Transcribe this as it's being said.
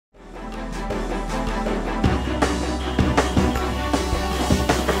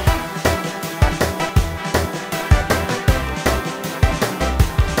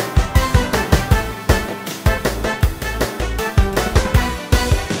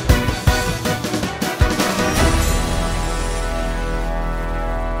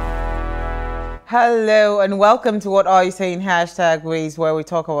Hello and welcome to What Are You Saying? #Ways, where we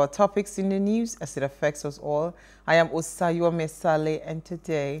talk about topics in the news as it affects us all. I am Osayome Sale, and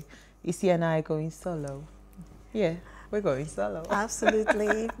today Isi and I are going solo. Yeah, we're going solo.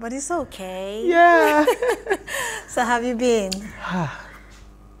 Absolutely, but it's okay. Yeah. So have you been?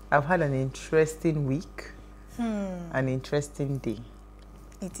 I've had an interesting week, an interesting day.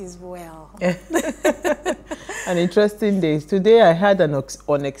 It is well. An interesting day. Today I had an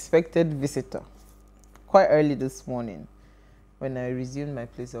unexpected visitor. Quite early this morning when I resumed my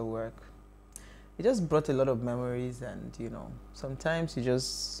place of work. It just brought a lot of memories, and sometimes you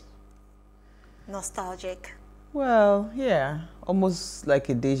just... Nostalgic. Well, yeah, almost like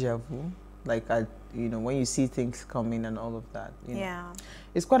a deja vu. Like, when you see things coming and all of that. Yeah.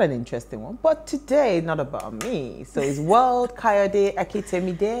 It's quite an interesting one. But today, not about me. So it's World Kayode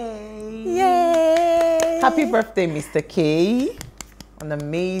Akitemi Day. Yay! Happy birthday, Mr. K. An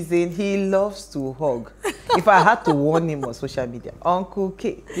amazing, he loves to hug. If I had to warn him on social media, Uncle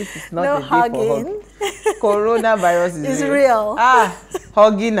K, this is not no the day hugging. for hugging. Coronavirus is real.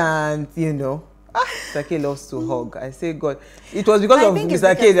 Hugging and, Mr. K loves to hug. I say, God, it was because of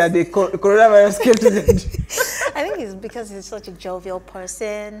Mr. K that the coronavirus came to the I think it's because he's such a jovial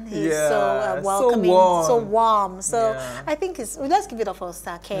person. He's Yeah, so welcoming, so warm. So Yeah. I think let's give it up for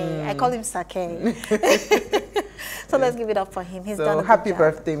Sake. I call him Sake. So let's give it up for him. He's done a good happy job.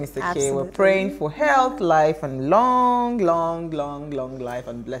 birthday, Mr. K. Absolutely. We're praying for health, life, and long life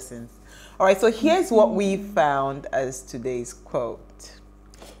and blessings. All right, so here's what we found as today's quote.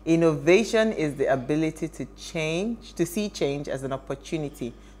 Innovation is the ability to see change as an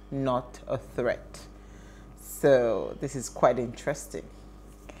opportunity, not a threat. So this is quite interesting.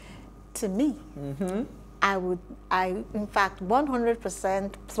 To me, in fact,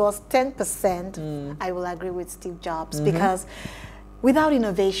 100% plus 10%, I will agree with Steve Jobs, because without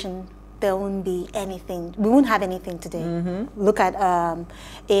innovation, there won't be anything. We won't have anything today. Look at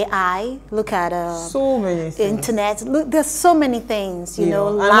AI. Look at so many things. internet. Look, there's so many things. You know,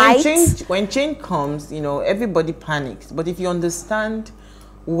 and light. when change comes, everybody panics. But if you understand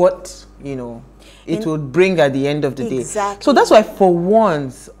what it will bring at the end of the day. So that's why, for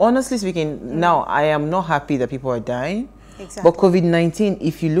once, honestly speaking, now I am not happy that people are dying. Exactly. But COVID-19,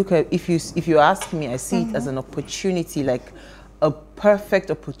 if you ask me, I see it as an opportunity, like a perfect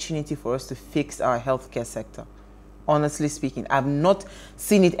opportunity for us to fix our healthcare sector. Honestly speaking, I've not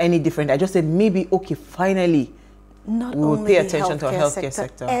seen it any different. I just said maybe, okay, finally, Not we will only pay the attention to our healthcare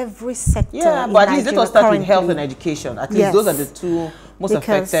sector. Every sector. Yeah, in but at least let us start with health and currently. education. At least those are the two most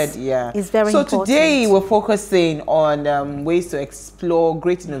affected. Yeah, it's very so important. today we're focusing on ways to explore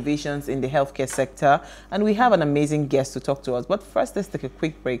great innovations in the healthcare sector, and we have an amazing guest to talk to us. But first, let's take a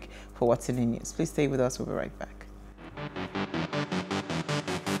quick break for what's in the news. Please stay with us. We'll be right back.